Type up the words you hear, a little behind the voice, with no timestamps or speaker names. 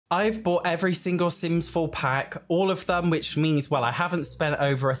I've bought every single Sims 4 pack, all of them, which means, well, I haven't spent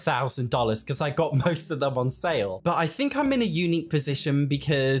over $1,000 because I got most of them on sale. But I think I'm in a unique position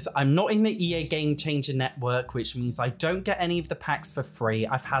because I'm not in the EA Game Changer network, which means I don't get any of the packs for free.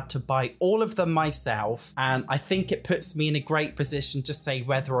 I've had to buy all of them myself, and I think it puts me in a great position to say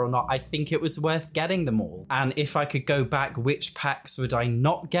whether or not I think it was worth getting them all. And if I could go back, which packs would I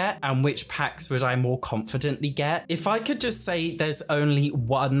not get and which packs would I more confidently get? If I could just say there's only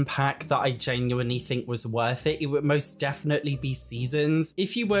one pack that I genuinely think was worth it, it would most definitely be Seasons.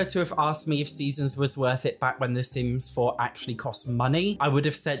 If you were to have asked me if Seasons was worth it back when The Sims 4 actually cost money, I would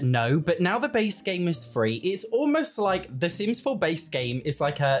have said no, but now the base game is free. It's almost like The Sims 4 base game is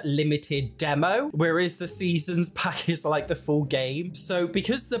like a limited demo, whereas the Seasons pack is like the full game. So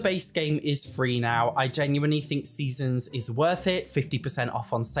because the base game is free now, I genuinely think Seasons is worth it, 50%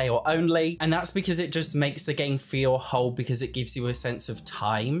 off on sale only, and that's because it just makes the game feel whole because it gives you a sense of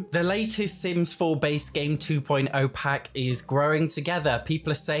time. The latest Sims 4 base game 2.0 pack is Growing Together.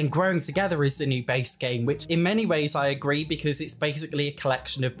 People are saying Growing Together is the new base game, which in many ways I agree because it's basically a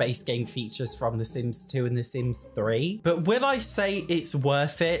collection of base game features from The Sims 2 and The Sims 3. But will I say it's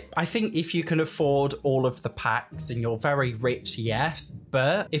worth it? I think if you can afford all of the packs and you're very rich, yes.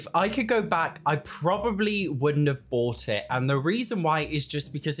 But if I could go back, I probably wouldn't have bought it. And the reason why is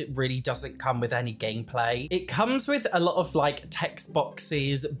just because it really doesn't come with any gameplay. It comes with a lot of like text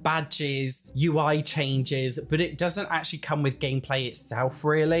boxes, badges, UI changes, but it doesn't actually come with gameplay itself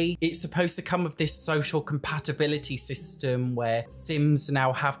really. It's supposed to come with this social compatibility system where Sims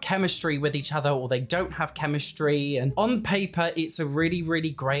now have chemistry with each other or they don't have chemistry, and on paper it's a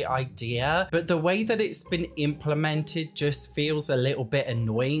really great idea, but the way that it's been implemented just feels a little bit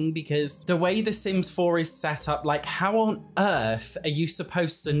annoying because the way The Sims 4 is set up, like how on earth are you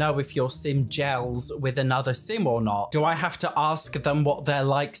supposed to know if your Sim gels with another Sim or not? Do I have to ask them what their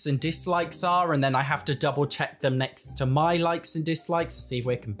likes and dislikes are, and then I have to double check them next to my likes and dislikes to see if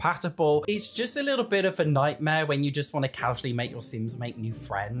we're compatible? It's just a little bit of a nightmare when you just want to casually make your Sims make new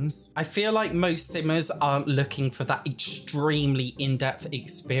friends. I feel like most Simmers aren't looking for that extremely in-depth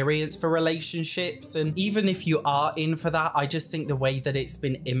experience for relationships, and even if you are in for that, I just think the way that it's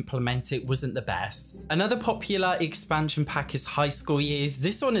been implemented wasn't the best. Another popular expansion pack is High School Years.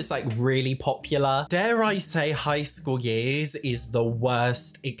 This one is like really popular. Dare I say High School Years is the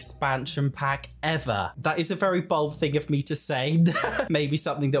worst expansion pack ever. That is a very bold thing of me to say. Maybe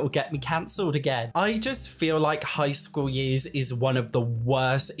something that will get me cancelled again. I just feel like High School Years is one of the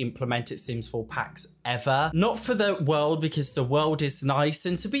worst implemented Sims 4 packs ever. Not for the world, because the world is nice,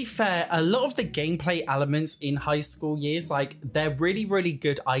 and to be fair, a lot of the gameplay elements in High School Years, like they're really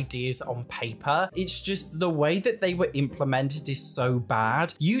good ideas on paper. It's just the way that they were implemented is so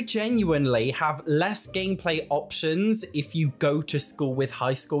bad. You genuinely have less gameplay options if you go to school with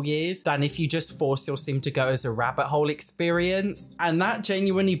High School Years than if you just force your Sim to go as a rabbit hole experience. And that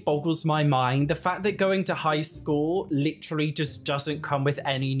genuinely boggles my mind. The fact that going to high school literally just doesn't come with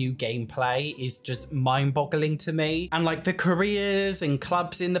any new gameplay is just mind-boggling to me. And like the careers and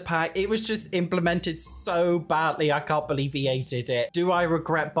clubs in the pack, it was just implemented so badly. I can't believe EA did it. Do I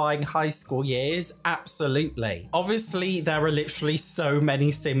regret buying High School Years? Absolutely. Obviously, there are literally so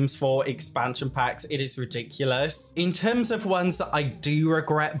many Sims 4 expansion packs. It is ridiculous. In terms of ones that I do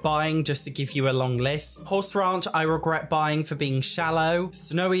regret buying, just to give you a long list, Horse Ranch, I regret buying for being shallow.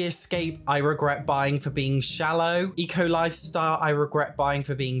 Snowy Escape, I regret buying for being shallow. Eco Lifestyle, I regret buying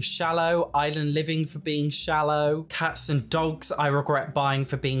for being shallow. Island Living for being shallow. Cats and Dogs, I regret buying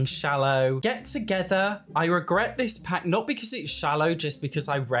for being shallow. Get Together, I regret this pack, not because it's shallow, just because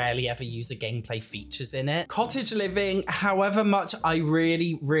I rarely ever use the gameplay features in it. Cottage Living, however much I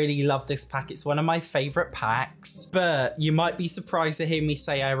really love this pack, it's one of my favorite packs, but you might be surprised to hear me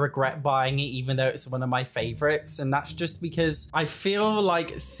say I regret buying it even though it's one of my favorites, and that's just because I feel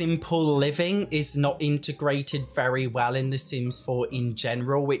like simple living is not integrated very well in The Sims 4 in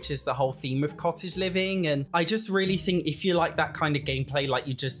general, which is the whole theme of Cottage Living. And I just really think if you like that kind of gameplay, like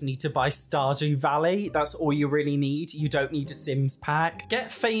you just need to buy Stardew Valley. That's all you really need. You don't need a Sims pack.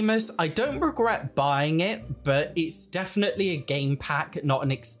 Get Famous, I don't regret buying it, but it's definitely a game pack, not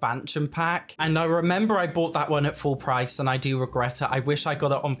an expansion pack. And I remember I bought that one at full price and I do regret it. I wish I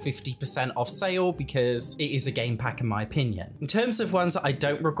got it on 50% off sale because it is a game pack in my opinion. In terms of ones that I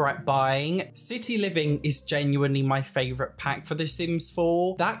don't regret buying, City Living is genuinely my favorite pack for The Sims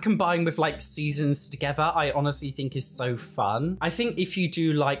 4. That combined with like Seasons seasons together, I honestly think is so fun. I think if you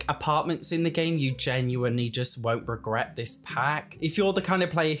do like apartments in the game, you genuinely just won't regret this pack. If you're the kind of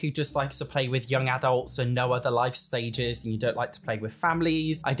player who just likes to play with young adults and no other life stages, and you don't like to play with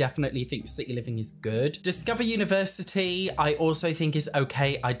families, I definitely think City Living is good. Discover University, I also think is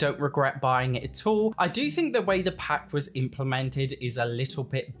okay. I don't regret buying it at all. I do think the way the pack was implemented is a little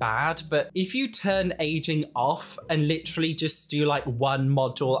bit bad, but if you turn aging off and literally just do like one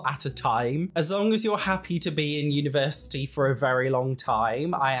module at a time, as long as you're happy to be in university for a very long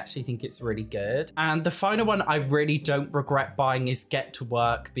time, I actually think it's really good. And the final one I really don't regret buying is Get to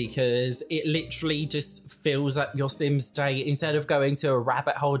Work, because it literally just fills up your Sims day. Instead of going to a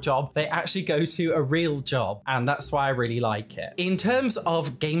rabbit hole job, they actually go to a real job, and that's why I really like it. In terms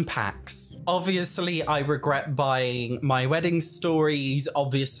of game packs, obviously I regret buying My Wedding Stories.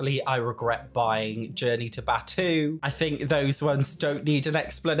 Obviously I regret buying Journey to Batu. I think those ones don't need an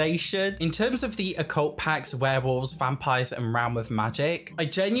explanation. In terms of the occult packs, Werewolves, Vampires, and Realm of Magic, I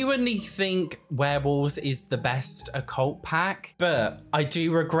genuinely think Werewolves is the best occult pack, but I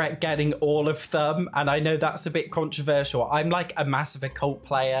do regret getting all of them, and I know that's a bit controversial. I'm like a massive occult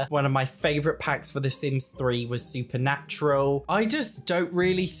player. One of my favorite packs for The Sims 3 was Supernatural. I just don't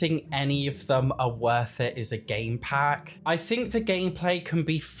really think any of them are worth it as a game pack. I think the gameplay can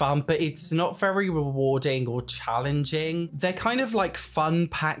be fun, but it's not very rewarding or challenging. They're kind of like fun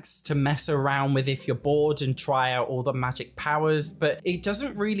packs to mess around with if you're bored and try out all the magic powers, but it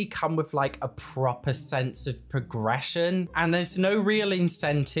doesn't really come with like a proper sense of progression, and there's no real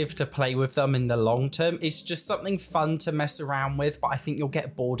incentive to play with them in the long term. It's just something fun to mess around with, but I think you'll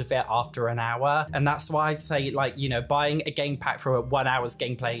get bored of it after an hour, and that's why I'd say, like, you know, buying a game pack for 1 hour's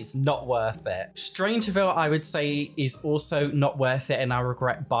gameplay is not worth it. Strangerville, I would say, is also not worth it, and I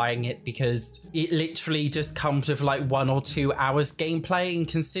regret buying it because it literally just comes with like 1 or 2 hours gameplay, and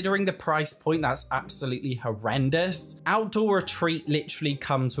considering the price point, that's absolutely horrendous. Outdoor Retreat literally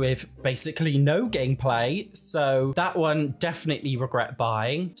comes with basically no gameplay, so that one definitely regret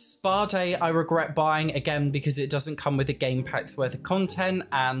buying. Spa Day I regret buying again because it doesn't come with a game pack's worth of content,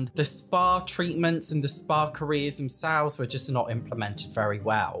 and the spa treatments and the spa careers themselves were just not implemented very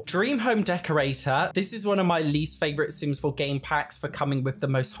well. Dream Home Decorator, this is one of my least favorite Sims 4 game packs for coming with the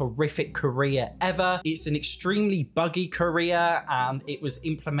most horrific career ever. It's an extremely buggy career and it was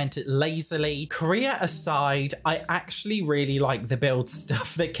implemented lazily. Career aside, I actually really like the build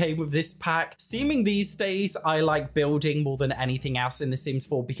stuff that came with this pack. Seeming these days, I like building more than anything else in The Sims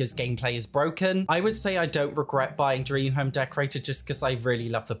 4 because gameplay is broken. I would say I don't regret buying Dream Home Decorator just because I really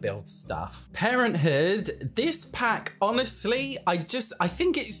love the build stuff. Parenthood, this pack, honestly, I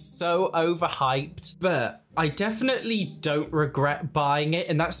think it's so overhyped, but I definitely don't regret buying it,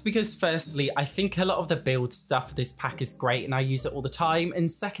 and that's because firstly, I think a lot of the build stuff for this pack is great and I use it all the time,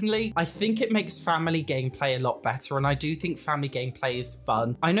 and secondly, I think it makes family gameplay a lot better, and I do think family gameplay is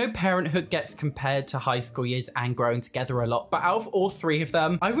fun. I know Parenthood gets compared to High School Years and Growing Together a lot, but out of all three of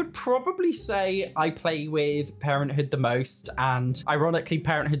them, I would probably say I play with Parenthood the most, and ironically,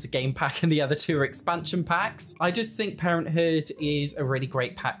 Parenthood's a game pack and the other two are expansion packs. I just think Parenthood is a really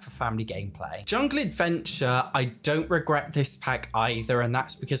great pack for family gameplay. Jungle Adventure, I don't regret this pack either, and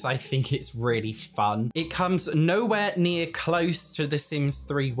that's because I think it's really fun. It comes nowhere near close to the Sims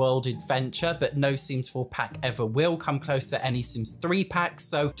 3 World Adventure, but no Sims 4 pack ever will come close to any Sims 3 packs.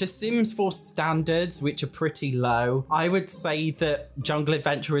 So to Sims 4 standards, which are pretty low, I would say that Jungle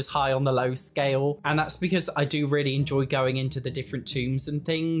Adventure is high on the low scale, and that's because I do really enjoy going into the different tombs and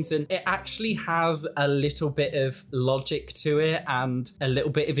things, and it actually has a little bit of logic to it and a little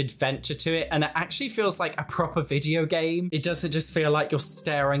bit of adventure to it, and it actually feels like a proper video game. It doesn't just feel like you're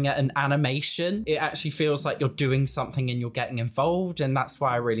staring at an animation. It actually feels like you're doing something and you're getting involved, and that's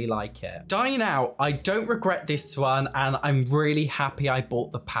why I really like it. Dine Out, I don't regret this one, and I'm really happy I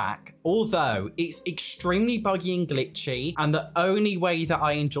bought the pack. Although it's extremely buggy and glitchy, and the only way that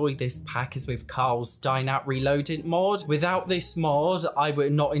I enjoy this pack is with Carl's Dine Out Reloaded mod. Without this mod, I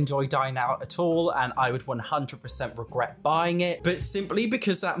would not enjoy Dine Out at all, and I would 100% regret buying it. But simply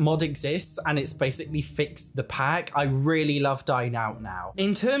because that mod exists and it's basically fixed the pack, I really love Dine Out now.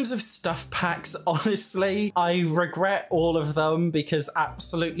 In terms of stuff packs, honestly, I regret all of them because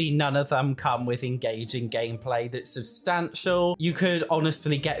absolutely none of them come with engaging gameplay that's substantial. You could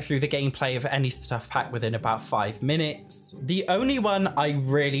honestly get through the gameplay of any stuff pack within about 5 minutes. The only one I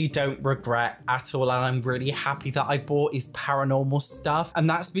really don't regret at all, and I'm really happy that I bought, is Paranormal Stuff, and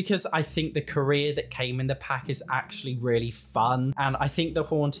that's because I think the career that came in the pack is actually really fun, and I think the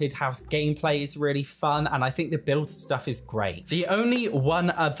Haunted House gameplay is really fun. fun, and I think the build stuff is great. The only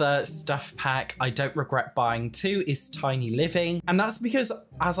one other stuff pack I don't regret buying too is Tiny Living, and that's because,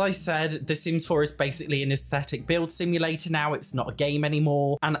 as I said, The Sims 4 is basically an aesthetic build simulator now. It's not a game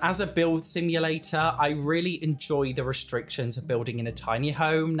anymore, and as a build simulator, I really enjoy the restrictions of building in a tiny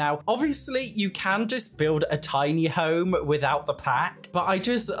home. Now, obviously, you can just build a tiny home without the pack, but I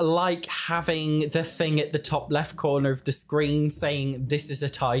just like having the thing at the top left corner of the screen saying this is a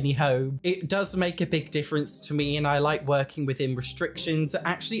tiny home. It does make a big difference to me, and I like working within restrictions. It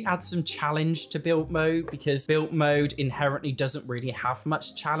actually adds some challenge to build mode, because build mode inherently doesn't really have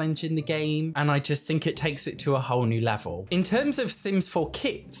much challenge in the game, and I just think it takes it to a whole new level. In terms of Sims 4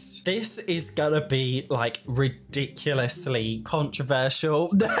 kits, this is gonna be like ridiculously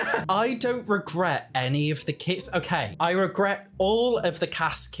controversial. I don't regret any of the kits. Okay, I regret all of the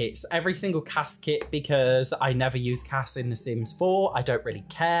cast kits, every single cast kit, because I never use cast in The Sims 4. I don't really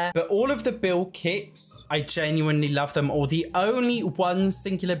care. But all of the build kits, I genuinely love them all. The only one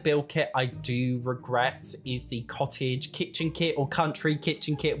singular build kit I do regret is the cottage kitchen kit, or country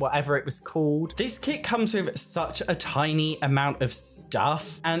kitchen kit, whatever it was called. This kit comes with such a tiny amount of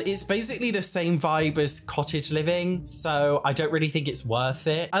stuff, and it's basically the same vibe as cottage living, so I don't really think it's worth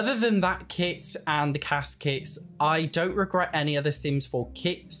it. Other than that kit and the cast kits, I don't regret any other Sims 4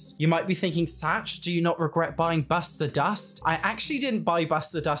 kits. You might be thinking, Satch, do you not regret buying Bust the Dust? I actually didn't buy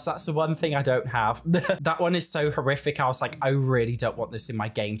Bust the Dust. That's the one thing I don't have. That one is so horrific. I was like, I really don't want this in my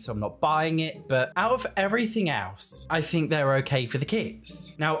game, so I'm not buying it. But out of everything else, I think they're okay for the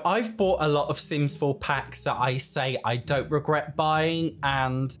kits. Now, I've bought a lot of Sims 4 packs that I say I don't regret buying,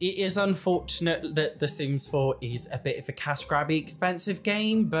 and it is unfortunate that The Sims 4 is a bit of a cash grabby expensive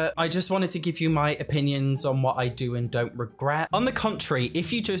game, but I just wanted to give you my opinions on what I do and don't regret. On the contrary,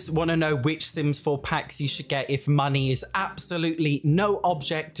 if you just want to know which Sims 4 packs you should get if money is absolutely no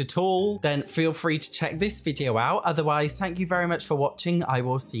object at all, then feel free to check this video out. Otherwise, thank you very much for watching. I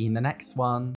will see you in the next one.